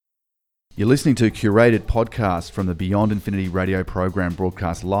You're listening to a curated podcast from the Beyond Infinity radio program,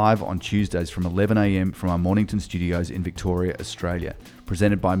 broadcast live on Tuesdays from 11 a.m. from our Mornington studios in Victoria, Australia.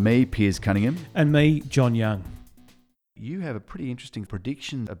 Presented by me, Piers Cunningham. And me, John Young. You have a pretty interesting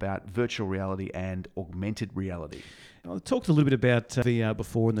prediction about virtual reality and augmented reality. I talked a little bit about VR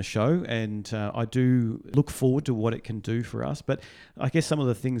before in the show, and I do look forward to what it can do for us. But I guess some of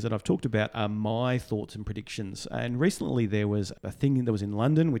the things that I've talked about are my thoughts and predictions. And recently there was a thing that was in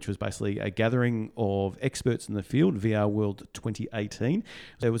London, which was basically a gathering of experts in the field, VR World 2018.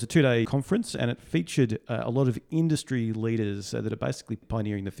 There was a 2-day conference, and it featured a lot of industry leaders that are basically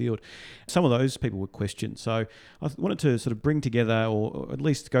pioneering the field. Some of those people were questioned. So I wanted to sort of bring together, or at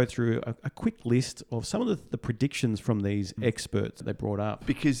least go through a quick list of some of the predictions from these experts that they brought up.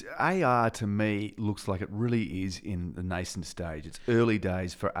 Because AR to me looks like it really is in the nascent stage. It's early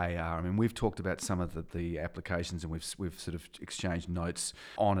days for AR. I mean, we've talked about some of the applications, and we've sort of exchanged notes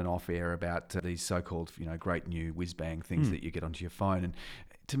on and off air about these so-called, great new whiz-bang things that you get onto your phone. And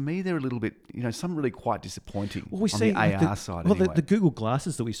to me, they're a little bit, some really quite disappointing on the AR side. Well, anyway. the Google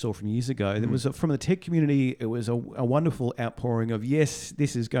Glasses that we saw from years ago, there was from the tech community, it was a wonderful outpouring of, yes,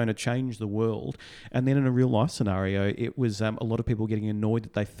 this is going to change the world. And then in a real life scenario, it was a lot of people getting annoyed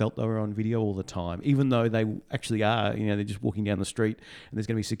that they felt they were on video all the time, even though they actually are. They're just walking down the street and there's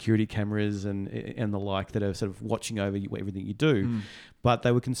going to be security cameras and the like that are sort of watching over everything you do. But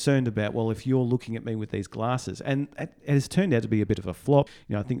they were concerned about, well, if you're looking at me with these glasses, and it has turned out to be a bit of a flop.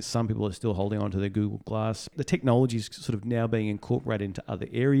 I think some people are still holding on to their Google Glass. The technology is sort of now being incorporated into other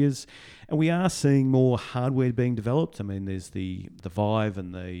areas, and we are seeing more hardware being developed. I mean, there's the Vive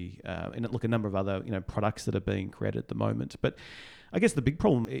and a number of other products that are being created at the moment. But I guess the big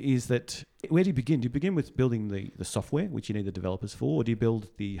problem is that where do you begin? Do you begin with building the software, which you need the developers for, or do you build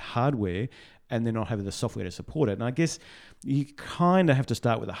the hardware and then not having the software to support it? And I guess you kind of have to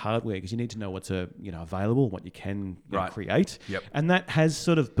start with the hardware, because you need to know what's available, what you can create. Yep. And that has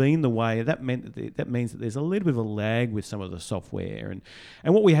sort of been the way. That means that there's a little bit of a lag with some of the software.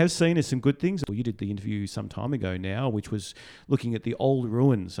 And what we have seen is some good things. Well, you did the interview some time ago now, which was looking at the old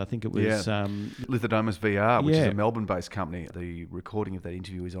ruins. I think it was Lithodomus VR, which is a Melbourne-based company. The recording of that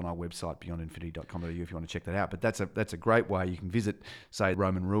interview is on our website, beyondinfinity.com.au, if you want to check that out. But that's a great way. You can visit, say,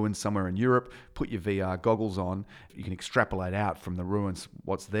 Roman ruins somewhere in Europe, put your VR goggles on, you can extrapolate out from the ruins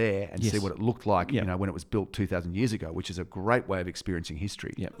what's there and see what it looked like when it was built 2,000 years ago, which is a great way of experiencing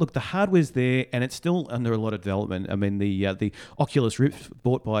history. Yeah. Look, the hardware's there and it's still under a lot of development. I mean, the Oculus Rift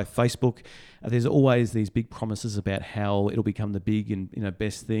bought by Facebook, there's always these big promises about how it'll become the big and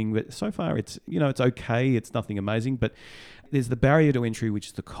best thing, but so far it's it's okay, it's nothing amazing, but there's the barrier to entry, which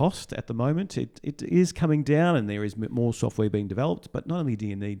is the cost at the moment. It is coming down and there is more software being developed, but not only do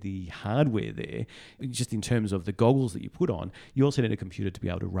you need the hardware there, just in terms of the goggles that you put on, you also need a computer to be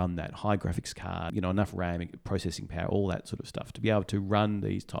able to run that, high graphics card, enough RAM, processing power, all that sort of stuff to be able to run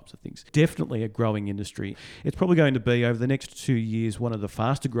these types of things. Definitely a growing industry. It's probably going to be, over the next 2 years, one of the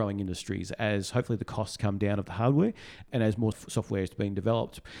faster growing industries, as hopefully the costs come down of the hardware and as more software is being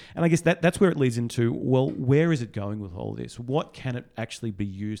developed. And I guess that's where it leads into, well, where is it going with all this? What can it actually be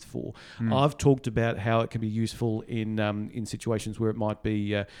used for? I've talked about how it can be useful in situations where it might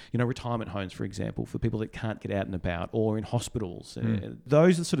be, retirement homes, for example, for people that can't get out and about, or in hospitals.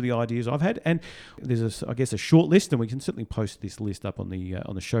 Those are sort of the ideas I've had. And there's, a short list, and we can certainly post this list up on the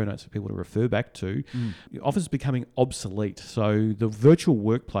show notes for people to refer back to. Office is becoming obsolete, so the virtual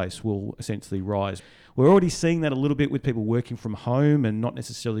workplace will essentially rise. We're already seeing that a little bit with people working from home and not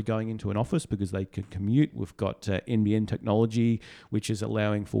necessarily going into an office because they can commute. We've got NBN technology, which is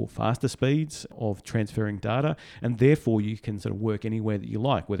allowing for faster speeds of transferring data, and therefore you can sort of work anywhere that you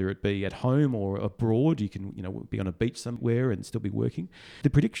like, whether it be at home or abroad. You can be on a beach somewhere and still be working. The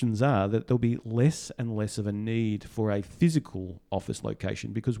predictions are that there'll be less and less of a need for a physical office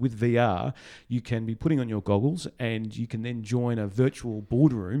location, because with VR you can be putting on your goggles and you can then join a virtual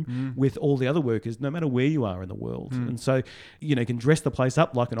boardroom with all the other workers, no matter where you are in the world. And so, you can dress the place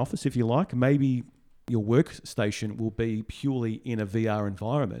up like an office if you like. Maybe your workstation will be purely in a VR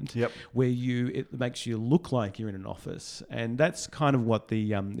environment where it makes you look like you're in an office. And that's kind of what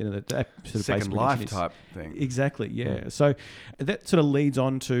the that sort of Second Life type thing. Exactly, yeah. So that sort of leads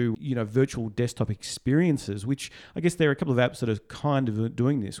on to, virtual desktop experiences, which I guess there are a couple of apps that are kind of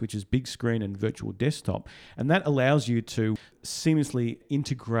doing this, which is Big Screen and Virtual Desktop. And that allows you to seamlessly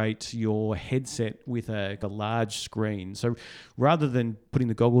integrate your headset with a large screen. So rather than putting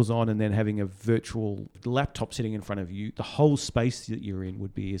the goggles on and then having a virtual laptop sitting in front of you, the whole space that you're in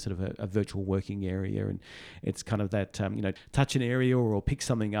would be sort of a virtual working area. And it's kind of that, touch an area or pick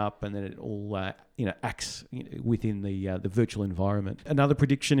something up and then it all acts within the virtual environment. Another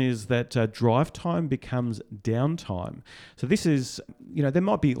prediction is that drive time becomes downtime. So this is, there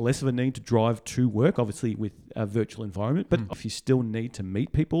might be less of a need to drive to work, obviously with a virtual environment, but if you still need to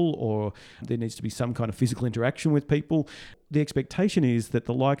meet people or there needs to be some kind of physical interaction with people, the expectation is that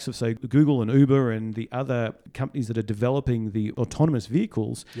the likes of, say, Google and Uber and the other companies that are developing the autonomous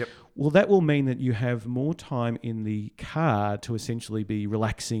vehicles, well, that will mean that you have more time in the car to essentially be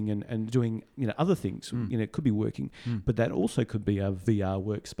relaxing and doing, other things. It could be working, but that also could be a VR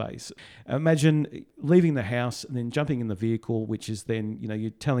workspace. Imagine leaving the house and then jumping in the vehicle, which is then,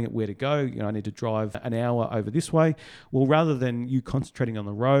 you're telling it where to go. I need to drive an hour over this way. Well, rather than you concentrating on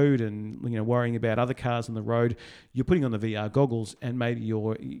the road and, worrying about other cars on the road, you're putting on the VR goggles and maybe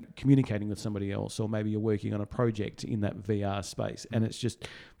you're communicating with somebody else, or maybe you're working on a project in that VR space, and it's just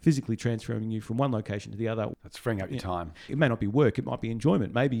physically transferring you from one location to the other. That's freeing up your time. It may not be work, it might be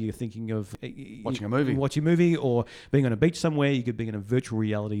enjoyment. Maybe you're thinking of watching a movie or being on a beach somewhere. You could be in a virtual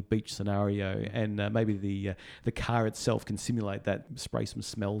reality beach scenario, and maybe the car itself can simulate that, spray some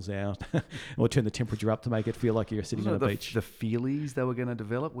smells out or turn the temperature up to make it feel like you're sitting on a beach. The feelies they were going to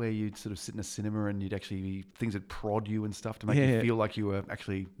develop, where you'd sort of sit in a cinema and you'd actually, things would prod you and stuff to make you feel like you were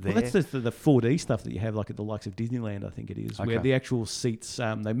actually there. Well, that's the 4D stuff that you have, like at the likes of Disneyland, I think it is, where the actual seats,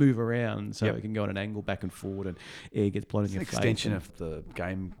 they move around, so it can go on an angle back and forward, and air gets blown in your face. It's an extension of the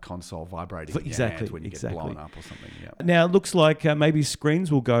game console vibrating in your hands when you get blown up or something. Now, it looks like maybe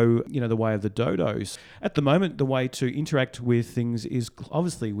screens will go, the way of the dodos. At the moment, the way to interact with things is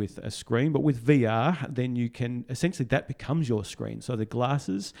obviously with a screen, but with VR, then you can, essentially that becomes your screen. So the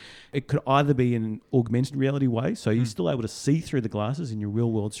glasses, it could either be in an augmented reality way, so you're still able to see through the glasses in your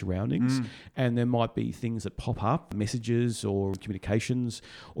real world surroundings, and there might be things that pop up, messages or communications,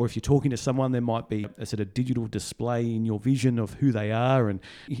 or if you're talking to someone, there might be a sort of digital display in your vision of who they are and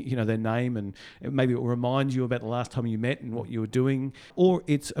their name, and maybe it will remind you about the last time you met and what you were doing. Or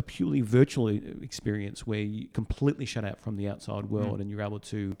it's a purely virtual experience where you completely shut out from the outside world and you're able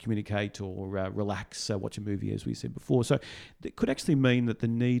to communicate or relax, watch a movie, as we said before. So it could actually mean that the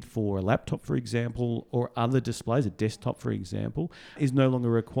need for a laptop, for example, or other displays, a desktop, for example, is no longer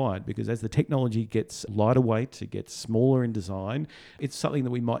required, because as the technology gets lighter weight, it gets smaller in design, it's something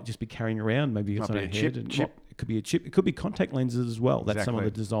that we might just be carrying around. Maybe it's on our head. It could be a chip. It could be contact lenses as well. That's some of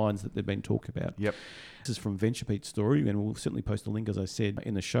the designs that they've been talking about. This is from VentureBeat's story, and we'll certainly post a link, as I said,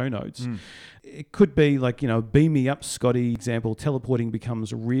 in the show notes. It could be like, beam me up, Scotty, example, teleporting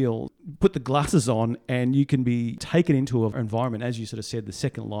becomes real. Put the glasses on and you can be taken into an environment, as you sort of said, the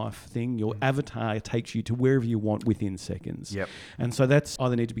Second Life thing. Your avatar takes you to wherever you want within seconds. And so that's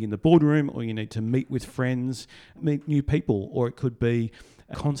either need to be in the boardroom, or you need to meet with friends, meet new people, or it could be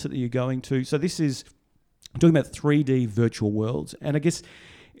a concert that you're going to. So this is talking about 3D virtual worlds. And I guess,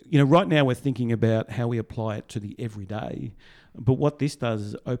 right now we're thinking about how we apply it to the everyday. But what this does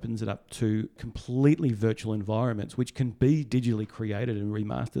is opens it up to completely virtual environments, which can be digitally created and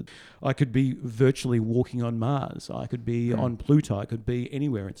remastered. I could be virtually walking on Mars. I could be on Pluto. I could be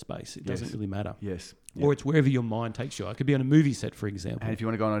anywhere in space. It doesn't really matter. Or it's wherever your mind takes you. I could be on a movie set, for example. And if you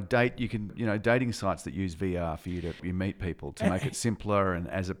want to go on a date, you can, dating sites that use VR for you to meet people, to make it simpler. And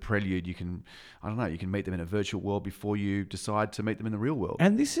as a prelude, you can meet them in a virtual world before you decide to meet them in the real world.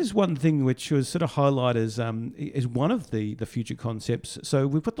 And this is one thing which was sort of highlighted as one of the future concepts. So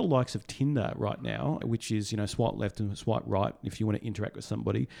we've got the likes of Tinder right now, which is, swipe left and swipe right if you want to interact with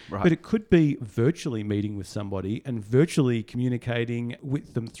somebody. But it could be virtually meeting with somebody and virtually communicating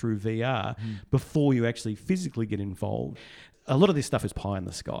with them through VR before you actually physically get involved. A lot of this stuff is pie in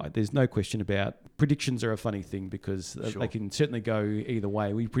the sky. There's no question about. Predictions are a funny thing because they can certainly go either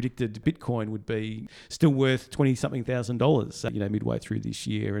way. We predicted Bitcoin would be still worth $20-something thousand, midway through this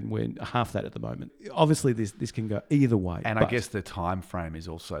year, and we're half that at the moment. Obviously, this can go either way. And I guess the time frame is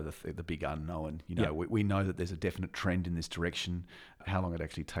also the big unknown. We know that there's a definite trend in this direction. How long it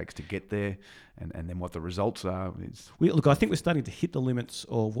actually takes to get there, and then what the results are. I think we're starting to hit the limits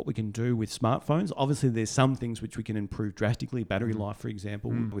of what we can do with smartphones. Obviously, there's some things which we can improve drastically, battery life, for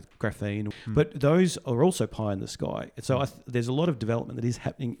example, with graphene. But those are also pie in the sky. So there's a lot of development that is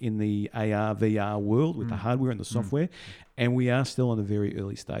happening in the AR, VR world with the hardware and the software. And we are still in the very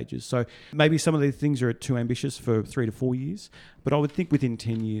early stages. So maybe some of the things are too ambitious for 3 to 4 years. But I would think within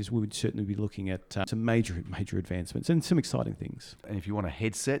 10 years, we would certainly be looking at some major advancements and some exciting things. And if you want a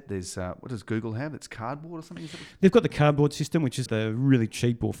headset, there's, what does Google have? It's cardboard or something? They've got the cardboard system, which is the really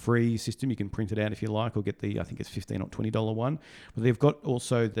cheap or free system. You can print it out if you like, or get the, I think it's $15 or $20 one. But they've got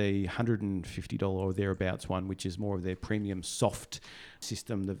also the $150 or thereabouts one, which is more of their premium soft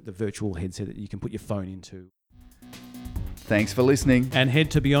system, the virtual headset that you can put your phone into. Thanks for listening. And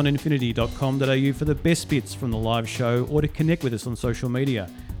head to beyondinfinity.com.au for the best bits from the live show or to connect with us on social media.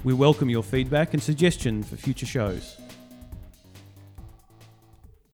 We welcome your feedback and suggestions for future shows.